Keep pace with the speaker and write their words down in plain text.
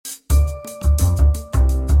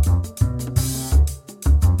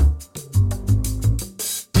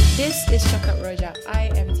This is Cakap Rojak.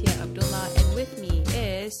 I am Tia Abdullah, and with me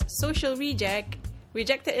is Social Reject,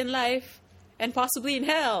 rejected in life, and possibly in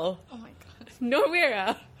hell, Oh my god.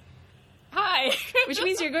 Norwira. Hi. Which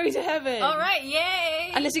means you're going to heaven. Alright,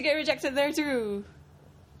 yay. Unless you get rejected there too.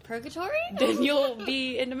 Purgatory? Then you'll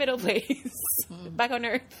be in the middle place. Back on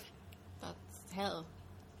Earth. That's hell.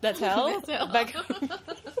 That's hell? That's hell. Back...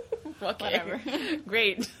 Okay. Whatever.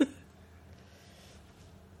 Great.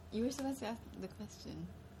 You were supposed to ask the question.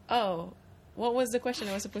 Oh, what was the question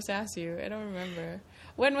I was supposed to ask you? I don't remember.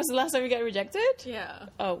 When was the last time you got rejected? Yeah.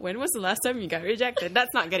 Oh, when was the last time you got rejected?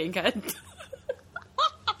 That's not getting cut.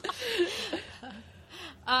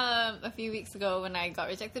 A few weeks ago when I got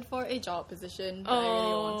rejected for a job position that I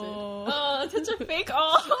really wanted. Oh, such a fake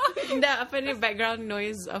oh. Hindi, apa ni background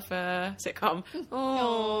noise of a sitcom.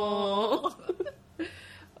 Oh.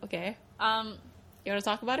 Okay. You want to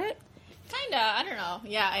talk about it? Kinda, I don't know.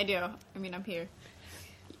 Yeah, I do. I mean, I'm here.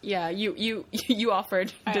 Yeah, you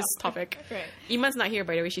offered this topic. Right. Iman's not here,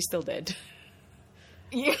 by the way. She's still dead.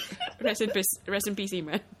 Yeah. Rest in peace,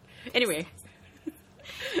 Iman. Anyway.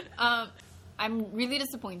 I'm really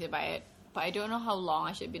disappointed by it, but I don't know how long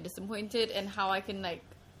I should be disappointed and how I can, like,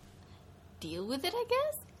 deal with it, I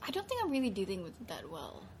guess. I don't think I'm really dealing with it that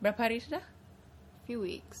well. Berapa hari sudah? A few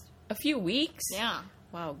weeks. A few weeks? Yeah.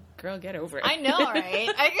 Wow, girl, get over it. I know, right?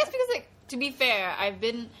 I guess because, like, to be fair,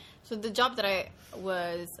 so the job that I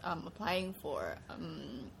was applying for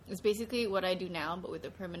is basically what I do now, but with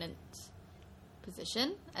a permanent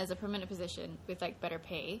position, as a permanent position with, like, better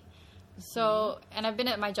pay. So, and I've been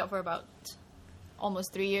at my job for about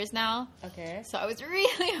almost 3 years now. Okay. So I was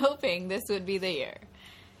really hoping this would be the year.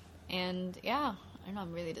 And yeah, I don't know,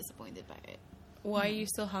 I'm really disappointed by it. Why are you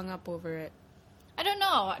still hung up over it? I don't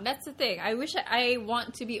know. That's the thing. I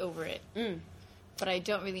want to be over it. But I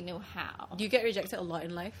don't really know how. Do you get rejected a lot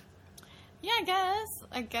in life? Yeah,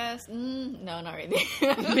 I guess. No, not really.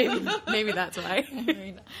 maybe that's why.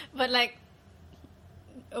 But like,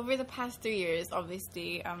 over the past 3 years,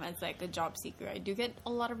 obviously, as like a job seeker, I do get a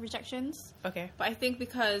lot of rejections. Okay. But I think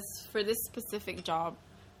because for this specific job,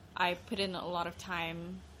 I put in a lot of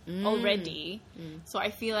time already. So I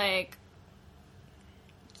feel like,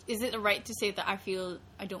 is it right to say that I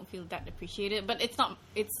don't feel that appreciated? But it's not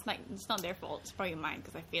their fault. It's probably mine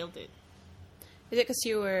because I failed it. Is it because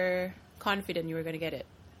you were confident you were going to get it?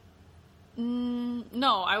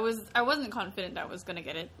 No, I wasn't confident that I was gonna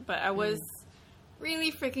get it, but I was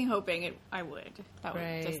really freaking hoping I would. That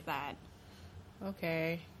was just that.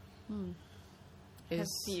 Okay. Have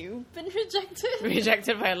you been rejected?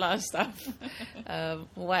 Rejected by a lot of stuff.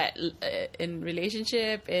 What? In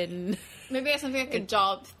relationship? In... Maybe it's something like a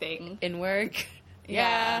job thing. In work?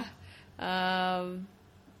 Yeah.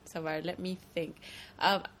 Sabar, let me think.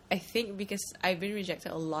 I think because I've been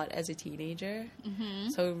rejected a lot as a teenager.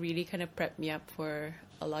 So it really kind of prepped me up for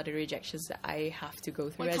a lot of rejections that I have to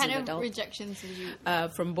go through as an adult. What kind of rejections did you...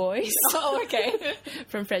 From boys. Oh, okay.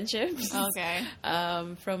 From friendships. Okay.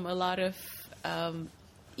 From a lot of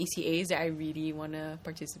ECAs that I really want to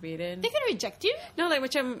participate in. They can reject you? No,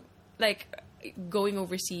 which I'm going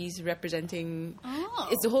overseas representing. Oh.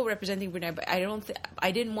 It's the whole representing Brunei, but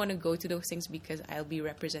I didn't want to go to those things because I'll be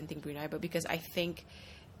representing Brunei, but because I think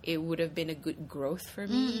it would have been a good growth for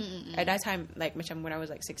me. At that time, when I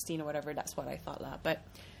was 16 or whatever, that's what I thought lah. But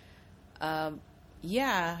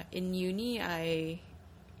yeah, in uni, I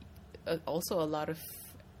also a lot of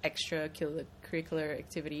extracurricular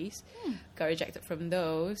activities. Got rejected from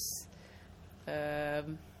those.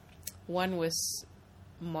 One was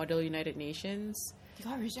Model United Nations. You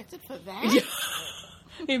got rejected for that?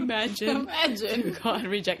 Imagine. You got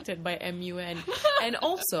rejected by MUN and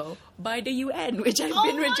also by the UN, which I've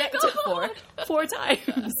been rejected for 4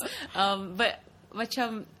 times. But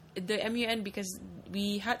the MUN, because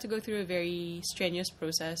we had to go through a very strenuous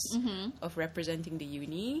process of representing the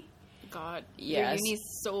uni. God, yes. Your uni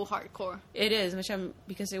is so hardcore. It is,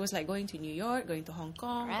 because it was like going to New York, going to Hong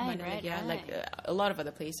Kong, a lot of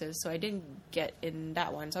other places. So I didn't get in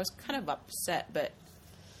that one. So I was kind of upset, but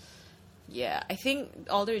yeah, I think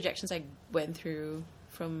all the rejections I went through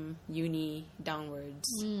from uni downwards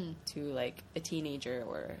to like a teenager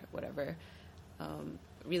or whatever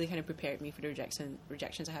really kind of prepared me for the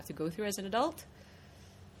rejections I have to go through as an adult.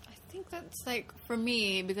 I think that's like for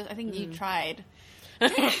me because I think you tried.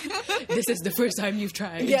 This is the first time you've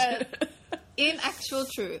tried. Yeah. In actual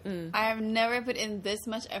truth, I have never put in this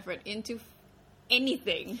much effort into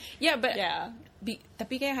anything. Yeah, but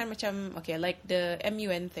tapi kaya macam okay, like the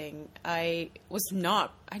MUN thing, I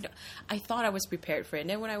thought I was prepared for it. And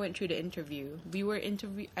then when I went through the interview,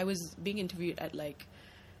 I was being interviewed at like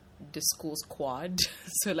the school's quad.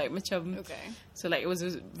 So like macam Okay. so like it was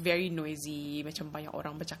very noisy, macam banyak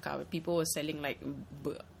orang bercakap. People were selling like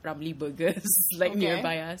Ramly burgers like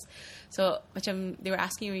nearby us. So macam they were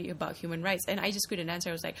asking me about human rights and I just couldn't answer.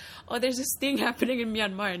 I was like, oh, there's this thing happening in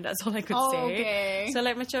Myanmar and that's all I could say. Okay. So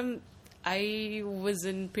like macam I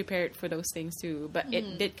wasn't prepared for those things too, but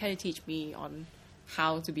it did kind of teach me on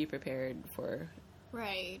how to be prepared for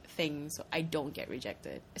Right. things so I don't get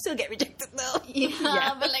rejected. I still get rejected though.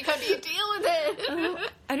 Yeah, but like, how do you deal with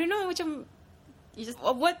it? I don't know, macam, You just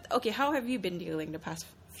okay, how have you been dealing the past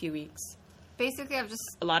few weeks? basically, I've just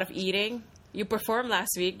A lot of eating. You performed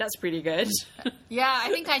last week. That's pretty good. yeah. I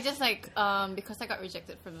think I just like because I got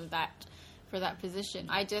rejected from that position.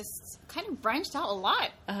 I just kind of branched out a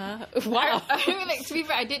lot. Wow. I mean, like, to be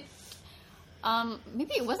fair, I did.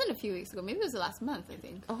 Maybe it wasn't a few weeks ago. Maybe it was the last month. I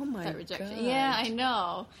think. Oh my that rejection. God. Yeah, I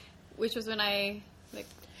know. Which was when I like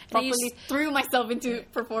And you properly threw myself into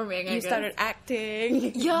performing. I You guess. started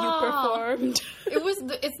acting. Yeah. You performed.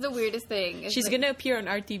 It's the weirdest thing. It's She's like, gonna appear on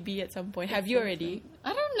RTB at some point. Have you already?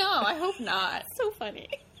 I don't know. I hope not. So funny.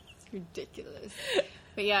 It's ridiculous.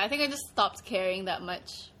 But yeah, I think I just stopped caring that much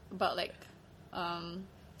about like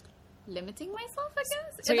limiting myself, I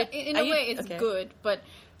guess. So in a way, it's okay. good, but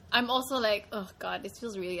I'm also like, oh god, this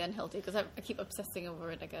feels really unhealthy because I keep obsessing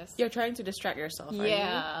over it, I guess. You're trying to distract yourself, are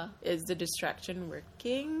Yeah. you? Is the distraction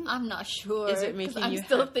working? I'm not sure. Is it 'cause making I'm you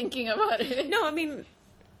still happy? thinking about it. No, I mean,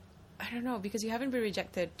 I don't know, because you haven't been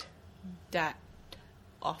rejected that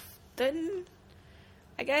often,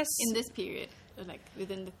 I guess. In this period, like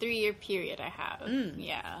within the 3-year period I have.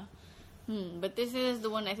 Yeah. But this is the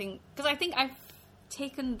one I think, because I think I've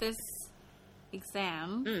taken this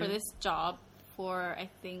exam for this job for, I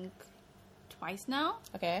think, twice now.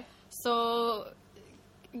 Okay. So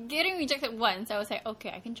getting rejected once, I was like, okay,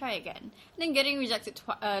 I can try again. And then getting rejected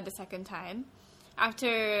the second time,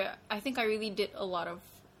 after I think I really did a lot of,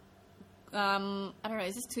 I don't know,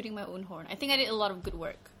 is this tooting my own horn? I think I did a lot of good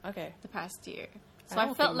work Okay. the past year. So I I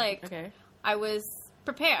don't felt think- like okay. I was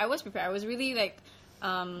prepared. I was really like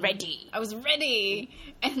Ready. I was ready,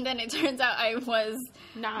 and then it turns out I was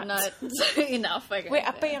Not. enough. I guess.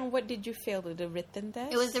 Wait, what did you fail? The written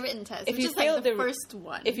test? It was the written test, If which you is like failed the the- first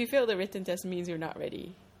one. If you fail the written test, means you're not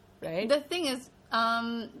ready, right? The thing is,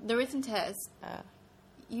 the written test, Ah,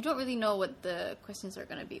 you don't really know what the questions are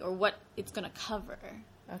going to be or what it's going to cover.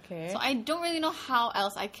 okay. So I don't really know how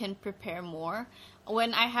else I can prepare more.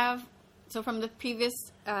 When I have, so from the previous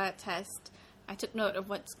test, I took note of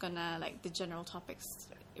what's going to, like, the general topics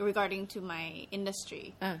regarding to my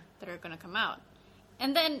industry that are going to come out.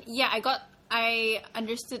 And then, yeah, I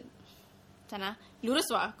understood, sana, lurus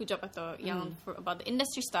wa aku jawab ato yang about the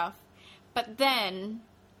industry stuff. But then,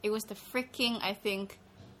 it was the freaking, I think,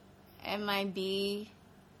 MIB,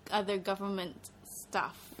 other government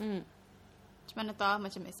stuff. Macam mana tau?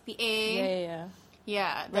 Macam SPA. yeah.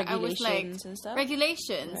 Yeah. That I was like, Regulations and stuff?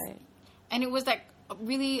 regulations. Right. And it was like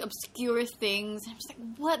really obscure things. I'm just like,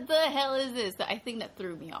 what the hell is this? That I think that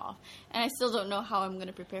threw me off. And I still don't know how I'm going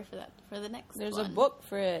to prepare for that, for the next There's one. a book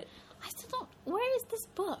for it. I still don't. Where is this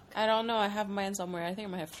book? I don't know. I have mine somewhere. I think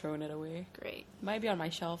I might have thrown it away. Great. Might be on my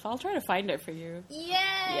shelf. I'll try to find it for you. Yay!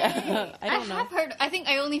 Yeah, I don't know. have heard. I think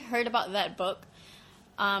I only heard about that book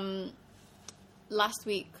last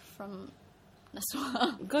week from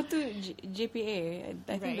Naswa. Go to JPA.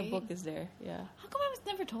 I think the Right. book is there. Yeah. How come I was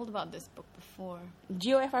never told about this book before?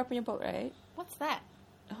 GOFR punya book, right? What's that?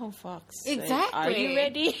 Oh, fuck. Exactly. Are you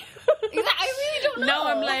ready? Exactly. I really don't know. Now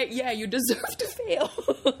I'm like, yeah, you deserve to fail.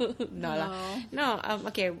 No, lah. No. No.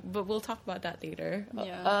 Okay, but we'll talk about that later.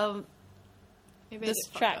 Yeah. Maybe I get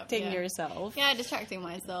fucked up, Distracting yeah. yourself. Yeah, distracting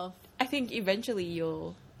myself. I think eventually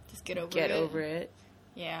you'll Just get over get it. over it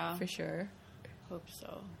Yeah. for sure. Hope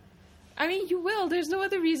so. I mean, you will. There's no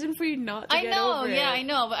other reason for you not to I get know, over it. yeah, I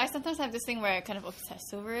know, but I sometimes have this thing where I kind of obsess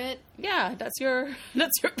over it. Yeah, that's your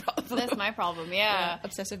problem. That's my problem, yeah.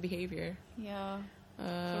 Obsessive behavior. Yeah. So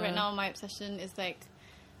right now my obsession is like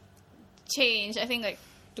change. I think like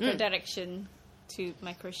to go direction to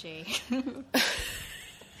my crochet.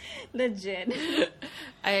 Legit.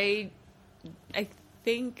 I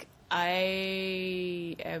think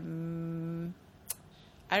I am.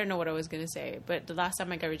 I don't know what I was gonna say, but the last time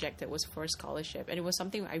I got rejected was for a scholarship, and it was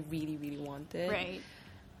something I really, really wanted. Right.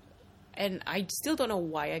 And I still don't know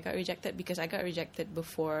why I got rejected, because I got rejected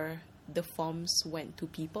before the forms went to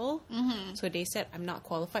people. Mm-hmm. So they said I'm not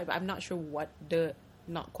qualified, but I'm not sure what the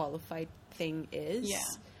not qualified thing is. Yeah.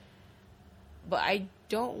 But I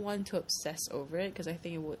don't want to obsess over it, because I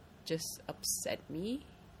think it would just upset me.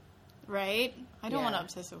 Right? I don't Yeah. want to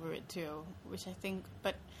obsess over it too, which I think,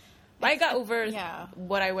 but I got over yeah.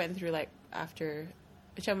 what I went through, like, after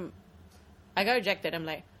I got rejected. I'm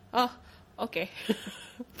like, oh, okay.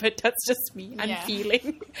 But that's just me. I'm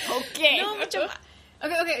feeling. Okay. No,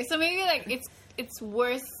 okay. So maybe like it's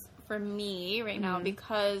worse for me right now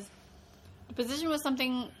because the position was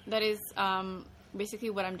something that is basically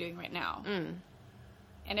what I'm doing right now.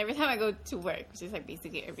 And every time I go to work, which is like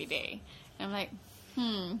basically every day, I'm like,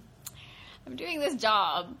 I'm doing this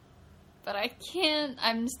job, but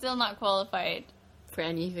I'm still not qualified for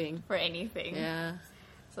anything. Yeah.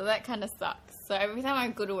 So that kind of sucks. So every time I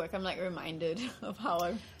go to work, I'm like reminded of how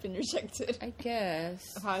I've been rejected. I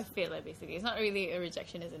guess. Of how I failed it, basically. It's not really a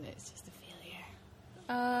rejection, isn't it? It's just a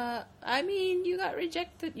failure. I mean, you got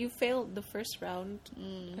rejected. You failed the first round.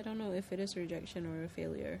 I don't know if it is a rejection or a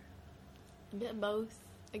failure. A bit of both,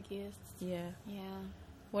 I guess. Yeah. Yeah.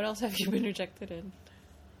 What else have you been rejected in?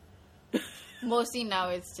 Mostly now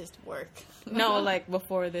it's just work. No, like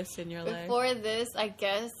before this in your life. Before this, I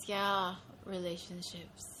guess, yeah,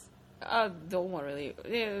 relationships. Don't want really.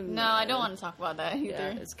 No, I don't want to talk about that either.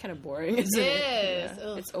 Yeah, it's kind of boring, isn't it?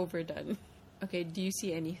 Yeah, it's overdone. Okay, do you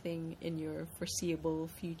see anything in your foreseeable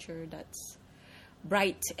future that's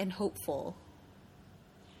bright and hopeful?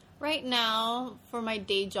 Right now, for my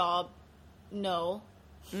day job, no.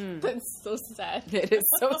 That's so sad. It is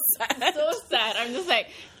so sad. So sad. I'm just like,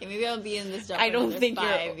 okay, maybe I'll be in this job for another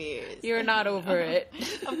 5 years. You're not over it.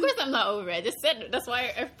 Of course I'm not over it. I just said it. That's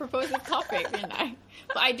why I proposed this topic, didn't I?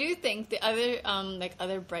 But I do think the other,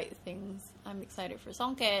 other bright things. I'm excited for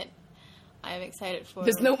Songket. I'm excited for...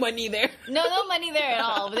 There's no money there. No money there at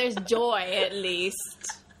all. But there's joy, at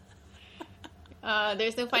least.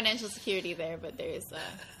 There's no financial security there, but there's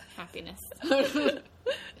happiness.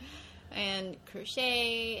 And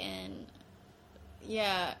crochet, and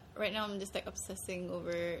yeah, right now I'm just like obsessing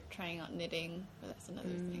over trying out knitting, but that's another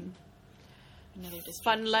thing. Another distraction.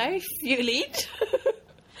 Fun life you lead.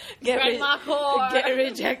 Get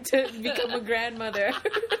rejected, become a grandmother.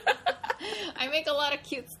 I make a lot of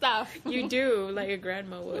cute stuff. You do, like a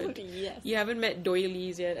grandma would. Yes. You haven't met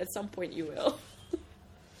doilies yet. At some point you will.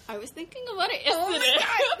 I was thinking about it yesterday.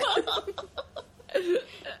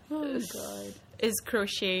 Oh god. Is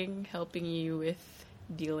crocheting helping you with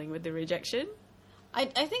dealing with the rejection? I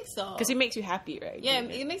think so. Because it makes you happy, right? Yeah,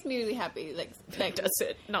 it makes me really happy. Like does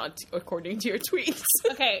it? Not according to your tweets.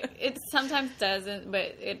 Okay, it sometimes doesn't,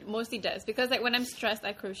 but it mostly does. Because like when I'm stressed,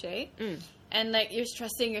 I crochet. And like you're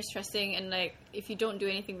stressing, and like if you don't do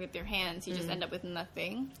anything with your hands, you just end up with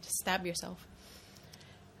nothing. Just stab yourself.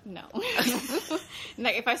 No.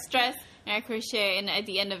 Like if I stress and I crochet, and at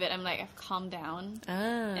the end of it, I'm like, I've calmed down.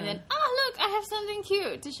 And then, look, I have something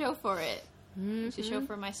cute to show for it. To show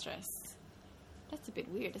for my stress. That's a bit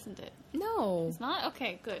weird, isn't it? No. It's not?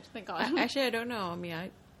 Okay, good. Thank God. Actually, I don't know. I mean,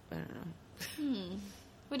 I don't know.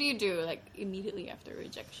 What do you do, like, immediately after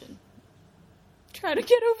rejection? Try to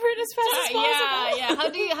get over it as fast as possible. Yeah. How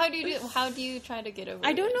do you try to get over it?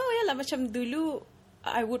 I don't know. Yeah, like, macam dulu,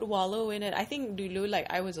 I would wallow in it. I think dulu, like,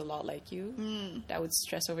 I was a lot like you. I would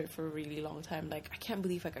stress over it for a really long time. Like, I can't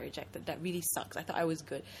believe I got rejected. That really sucks. I thought I was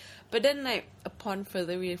good. But then, like, upon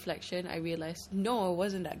further reflection, I realized, no, I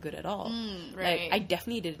wasn't that good at all. Right. Like, I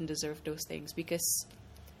definitely didn't deserve those things because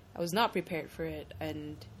I was not prepared for it.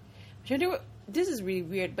 And this is really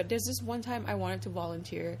weird, but there's this one time I wanted to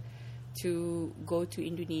volunteer to go to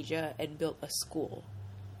Indonesia and build a school.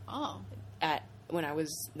 When I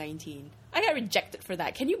was 19. I got rejected for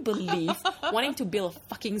that. Can you believe wanting to build a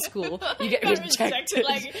fucking school, you get rejected?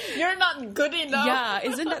 Like, you're not good enough. Yeah,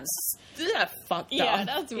 isn't that fucked up? Yeah,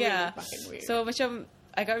 that's really fucking weird. So,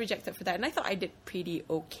 I got rejected for that, and I thought I did pretty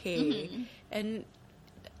okay. And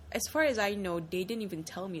as far as I know, they didn't even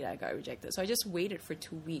tell me that I got rejected. So I just waited for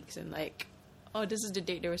 2 weeks, and like, oh, this is the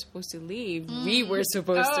date they were supposed to leave. We were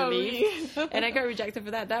supposed to leave. And I got rejected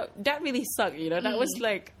for that. That really sucked, you know? That was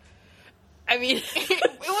like... I mean,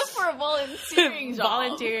 it was for a volunteering job.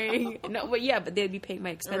 Volunteering. No, but they'd be paying my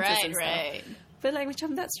expenses and stuff. Right. But like,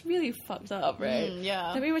 that's really fucked up, right?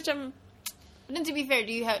 Yeah. I mean, But then to be fair,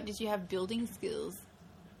 did you have building skills?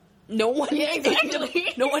 No one. Yeah,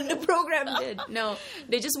 exactly. No one in the program did. No,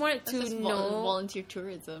 they just wanted to know volunteer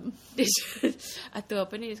tourism. They just, it's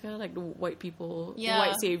kind of like the white people,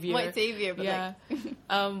 white savior. But yeah.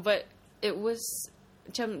 But it was.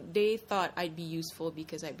 They thought I'd be useful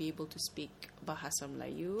because I'd be able to speak Bahasa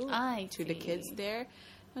Melayu to the kids there.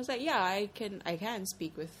 I was like, yeah, I can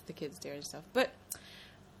speak with the kids there and stuff. But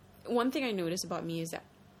one thing I noticed about me is that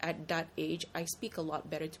at that age, I speak a lot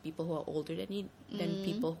better to people who are older than me than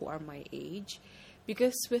people who are my age.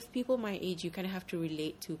 Because with people my age, you kind of have to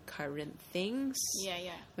relate to current things.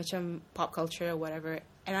 Yeah. Macam pop culture or whatever.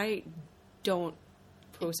 And I don't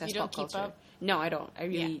process pop culture. Keep up? No, I don't. I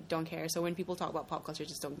really don't care. So when people talk about pop culture, I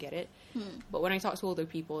just don't get it. But when I talk to older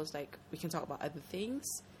people, it's like we can talk about other things.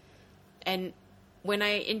 And when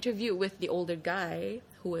I interviewed with the older guy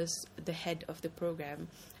who was the head of the program,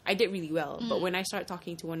 I did really well. But when I started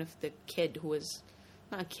talking to one of the kid who was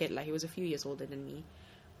not a kid, like he was a few years older than me,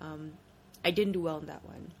 I didn't do well in that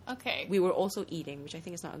one. Okay. We were also eating, which I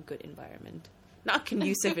think is not a good environment. Not a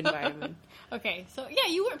conducive environment. Okay, so yeah,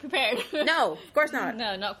 you weren't prepared. No, of course not.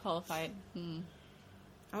 No, not qualified.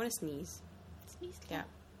 I want to sneeze. Sneeze. Yeah.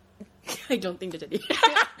 I don't think there's any.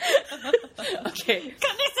 Okay.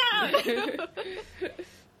 Cut this out!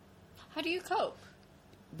 How do you cope?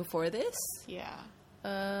 Before this? Yeah.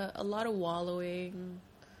 A lot of wallowing,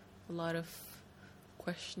 a lot of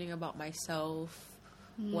questioning about myself,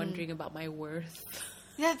 wondering about my worth.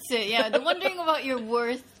 That's it, yeah. The wondering about your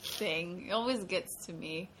worth thing always gets to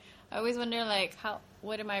me. I always wonder, like,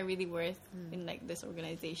 what am I really worth in, like, this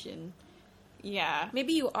organization? Yeah.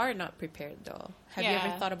 Maybe you are not prepared, though. Have you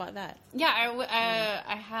ever thought about that? Yeah,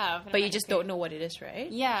 I have. But you just don't know what it is,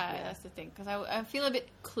 right? Yeah, that's the thing. Because I feel a bit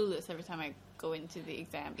clueless every time I go into the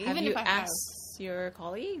exam. Have you asked your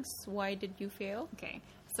colleagues, why did you fail? Okay.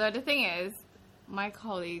 So the thing is, my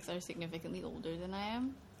colleagues are significantly older than I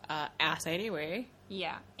am. Ask anyway.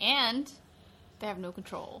 Yeah, and they have no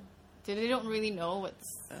control. So they don't really know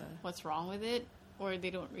what's wrong with it, or they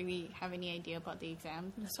don't really have any idea about the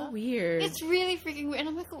exams. That's so weird. It's really freaking weird. And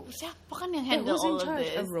I'm like, siapa kan yang handle all of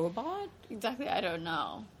this? A robot? Exactly, I don't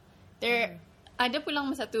know. Ada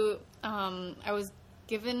pulang satu. I was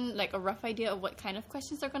given like a rough idea of what kind of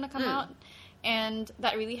questions are going to come out, and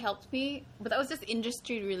that really helped me. But that was just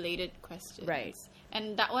industry-related questions, right?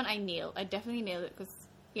 And that one I nailed. I definitely nailed it because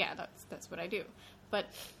that's what I do. But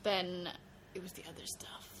then it was the other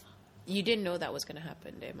stuff. You didn't know that was going to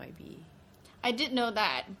happen. There might be. I did know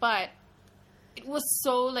that, but it was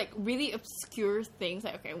so like really obscure things.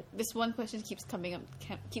 Like, okay, this one question keep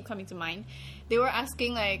coming to mind. They were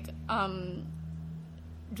asking like 12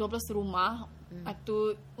 rumah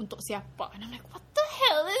atau untuk siapa, and I'm like, what the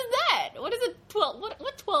hell is that? What is a 12?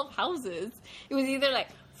 What 12 houses? It was either like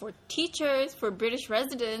for teachers, for British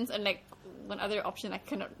residents, and like one other option I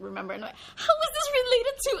cannot remember. And I'm like, how is this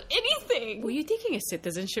related to anything? Were you taking a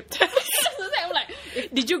citizenship test? I'm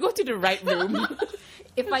like, did you go to the right room?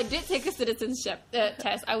 If I did take a citizenship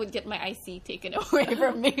test, I would get my IC taken away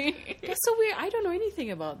from me. That's so weird. I don't know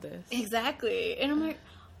anything about this. Exactly. And I'm like,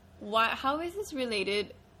 why? How is this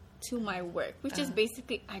related to my work, which is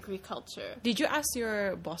basically agriculture? Did you ask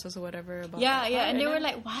your bosses or whatever about that? Yeah, and they were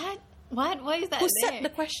like, what? Why is that Who set the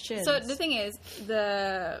question? So the thing is,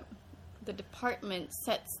 the department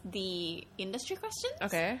sets the industry questions.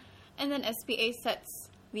 Okay. And then SPA sets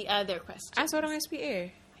the other questions. Ask what on SPA?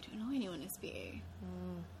 I don't know anyone in SPA.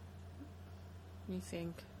 You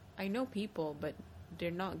think? I know people, but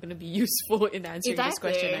they're not going to be useful in answering this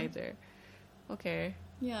question either. Okay.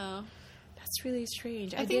 Yeah. That's really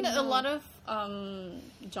strange. I think that a lot of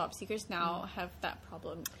job seekers now have that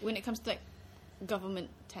problem when it comes to like government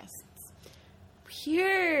tests.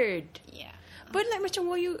 Weird. Yeah. But like,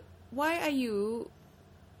 why are you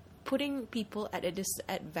putting people at a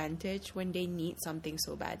disadvantage when they need something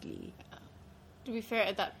so badly? To be fair,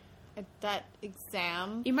 at that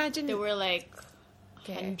exam, imagine there were like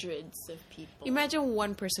hundreds of people. Imagine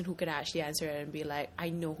one person who could actually answer it and be like, I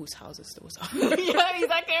know whose houses those are. Yeah,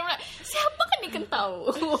 exactly. I'm like, siapa kan ikan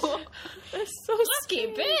tahu? That's so lucky,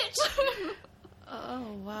 bitch.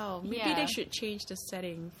 Oh, wow. Maybe they should change the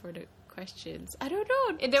setting for the questions. I don't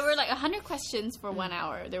know. There were like 100 questions for 1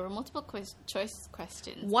 hour. There were multiple choice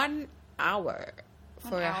questions. 1 hour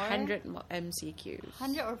for 100 MCQs.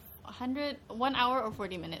 1 hour or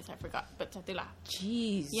 40 minutes, I forgot. But satulah.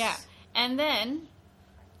 Jeez. Yeah. And then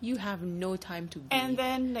you have no time to breathe. And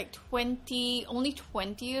then like only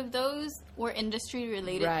 20 of those were industry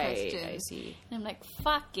related questions. I see. And I'm like,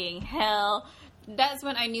 fucking hell. That's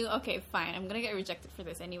when I knew, okay, fine, I'm gonna get rejected for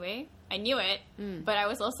this anyway. I knew it, but I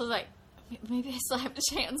was also like, maybe I still have the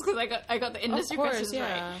chance because I got the industry questions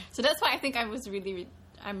right. So that's why I think I'm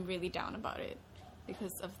really down about it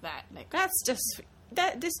because of that. Like, that's just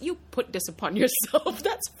you put this upon yourself.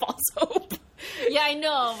 That's false hope. Yeah, I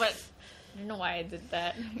know, but I don't know why I did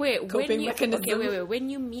that. Wait, when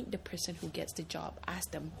you meet the person who gets the job, ask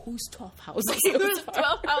them who's 12 houses. Who's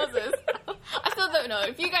 12 houses? I still don't know.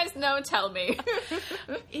 If you guys know, tell me.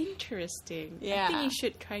 Interesting. Yeah. I think you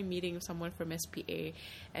should try meeting someone from SPA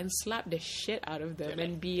and slap the shit out of them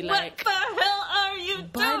and be like, what the hell are you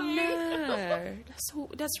doing?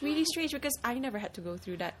 That's really strange because I never had to go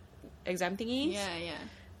through that exam thingies. Yeah.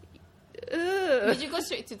 Did you go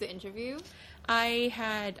straight to the interview? I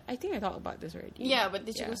think I talked about this already. Yeah, but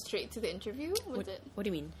did you go straight to the interview? What do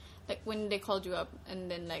you mean? Like when they called you up and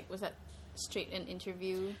then like was that straight an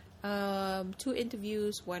interview? 2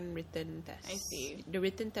 interviews, 1 written test. I see. The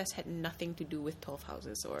written test had nothing to do with 12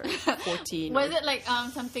 houses or 14. Was it like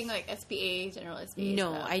something like SPA, general SPA?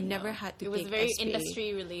 No, stuff? I never had to. It was take very SPA.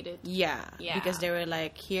 industry related. Yeah, because they were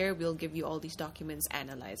like, here we'll give you all these documents,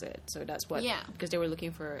 analyze it. So that's what. Yeah. Because they were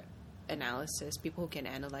looking for analysis, people who can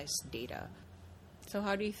analyze data. So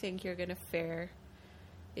how do you think you're gonna fare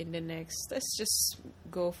in the next? Let's just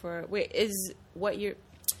go for. Wait, is what you're.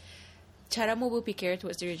 Cara mo berpikir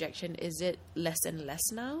towards the rejection, is it less and less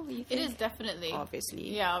now? You think? It is definitely.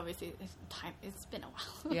 Obviously. Yeah, obviously. It's been a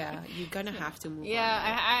while. Yeah, you're gonna have to move on.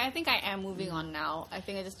 Yeah, I think I am moving on now. I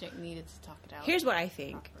think I just needed to talk it out. Here's what I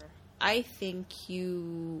think. I think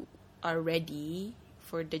you are ready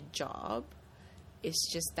for the job.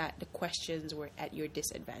 It's just that the questions were at your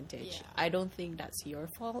disadvantage. Yeah. I don't think that's your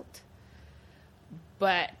fault.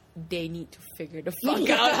 But they need to figure the fuck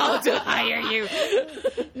out how to hire you.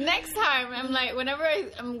 Next time, I'm like, whenever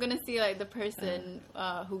I'm gonna see like the person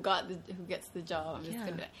who gets the job, I'm just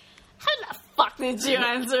gonna be like, how the fuck did you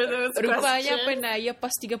answer those Rupanya questions? panaya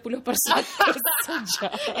pas 30% saja.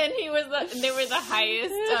 And they were the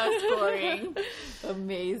highest scoring.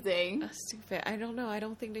 Amazing. That's stupid. I don't know. I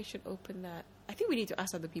don't think they should open that. I think we need to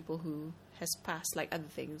ask other people who has passed like other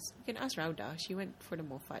things. We can ask Rauda. She went for the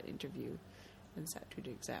MOFAT interview and sat through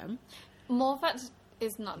the exam. MOFAT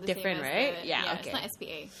is not the different, same as right? yeah, Okay. It's not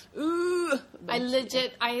SPA. Ooh, I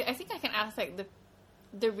think I can ask like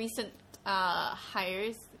the recent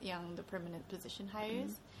hires, the permanent position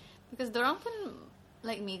hires, because dorang pun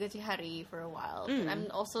like me gaji hari for a while. But I'm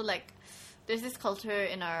also like, there's this culture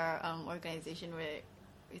in our organization where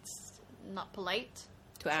it's not polite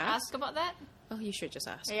to ask about that. Oh, you should just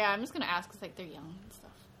ask. Yeah, I'm just gonna ask because like they're young and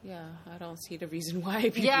stuff. Yeah, I don't see the reason why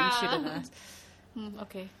people shouldn't ask.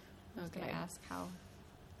 Okay. I was gonna ask how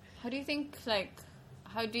do you think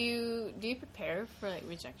how do you prepare for like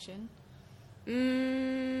rejection?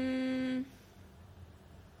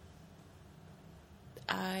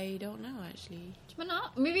 I don't know actually.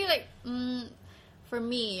 Maybe like for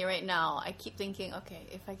me right now, I keep thinking, okay,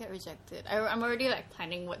 if I get rejected, I'm already like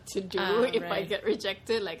planning what to do if I get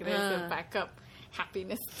rejected. Like there's a backup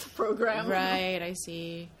happiness program. Right, I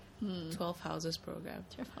see. 12 houses program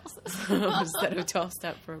 12 houses instead of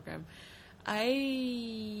 12-step program.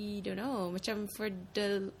 I don't know. Macam for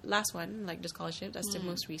the last one, like the scholarship, that's the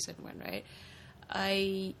most recent one, right?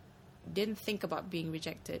 I didn't think about being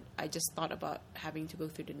rejected. I just thought about having to go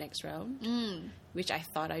through the next round, which I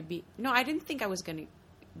thought I didn't think I was going to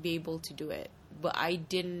be able to do it, but I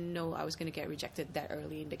didn't know I was going to get rejected that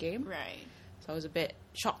early in the game. Right. So I was a bit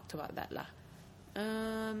shocked about that lah.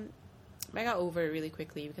 I got over it really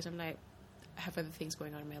quickly because I'm like, I have other things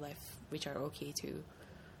going on in my life which are okay too.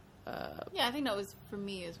 Yeah, I think that was for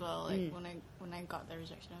me as well. Like when I got the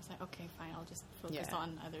rejection, I was like, okay, fine, I'll just focus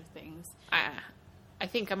on other things. I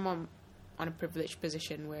think I'm on a privileged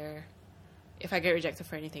position where if I get rejected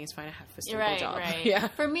for anything, it's fine. I have a stable job. Right. Yeah.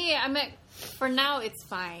 For me, for now, it's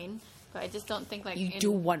fine. But I just don't think like you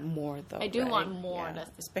do want more though. I do want more. Yeah. That's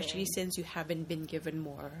the especially thing. since you haven't been given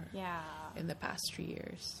more. Yeah. In the past 3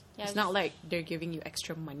 years, yeah, it's not like they're giving you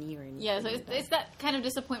extra money or anything. Yeah, so it's that kind of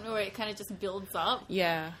disappointment where it kind of just builds up.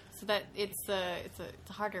 Yeah. So that it's a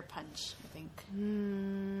harder punch, I think.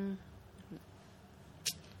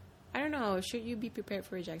 I don't know. Should you be prepared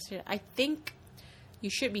for rejection? I think you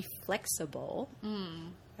should be flexible.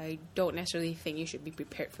 I don't necessarily think you should be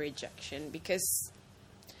prepared for rejection because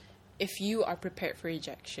if you are prepared for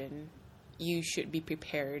rejection, you should be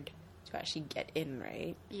prepared to actually get in,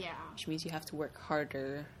 right? Yeah. Which means you have to work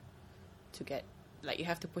harder to get, like, you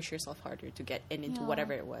have to push yourself harder to get into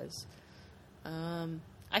whatever it was.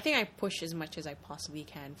 I think I push as much as I possibly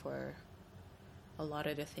can for a lot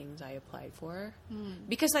of the things I applied for.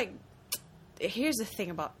 Because, like, here's the thing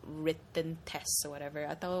about written tests or whatever.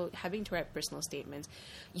 I thought having to write personal statements,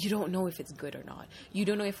 you don't know if it's good or not. You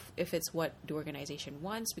don't know if it's what the organization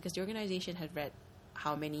wants because the organization had read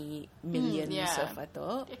how many millions of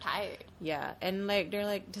ato. They're tired. Yeah, and like they're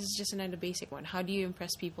like, this is just another basic one. How do you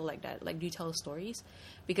impress people like that? Like, do you tell stories?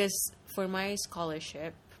 Because for my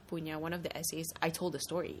scholarship, punya, one of the essays, I told a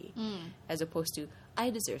story as opposed to I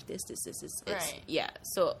deserve this. Right. Yeah,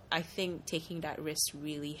 so I think taking that risk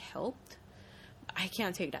really helped. I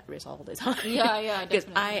can't take that risk all the time. Yeah, because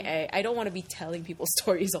definitely. I don't want to be telling people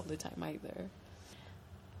stories all the time either.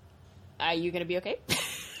 Are you gonna be okay?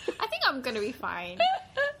 I think I'm gonna be fine.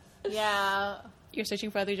 Yeah. You're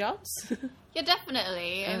searching for other jobs? Yeah,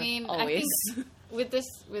 definitely. I mean, always. with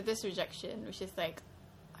this rejection, which is like,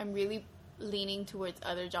 I'm really leaning towards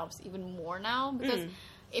other jobs even more now, because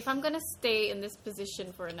if I'm gonna stay in this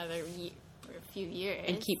position for another year or a few years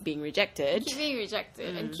and keep being rejected,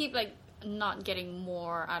 and keep like not getting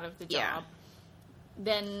more out of the job,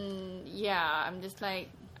 then I'm just like,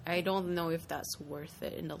 I don't know if that's worth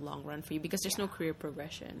it in the long run for you, because there's no career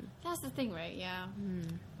progression. That's the thing, right? Yeah.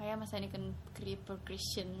 Payah masa ni kan career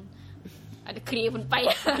progression. Ada career pun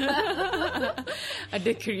payah.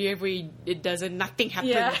 Ada career where nothing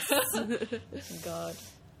happens. Yeah. God.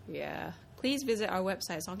 Yeah. Please visit our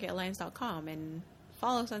website, songkitalliance.com, and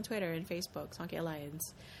follow us on Twitter and Facebook, Songkit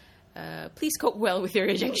Alliance. Please cope well with your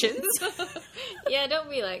rejections. Yeah, don't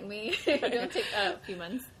be like me. Don't take a few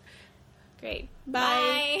months. Great.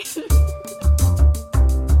 Bye. Bye.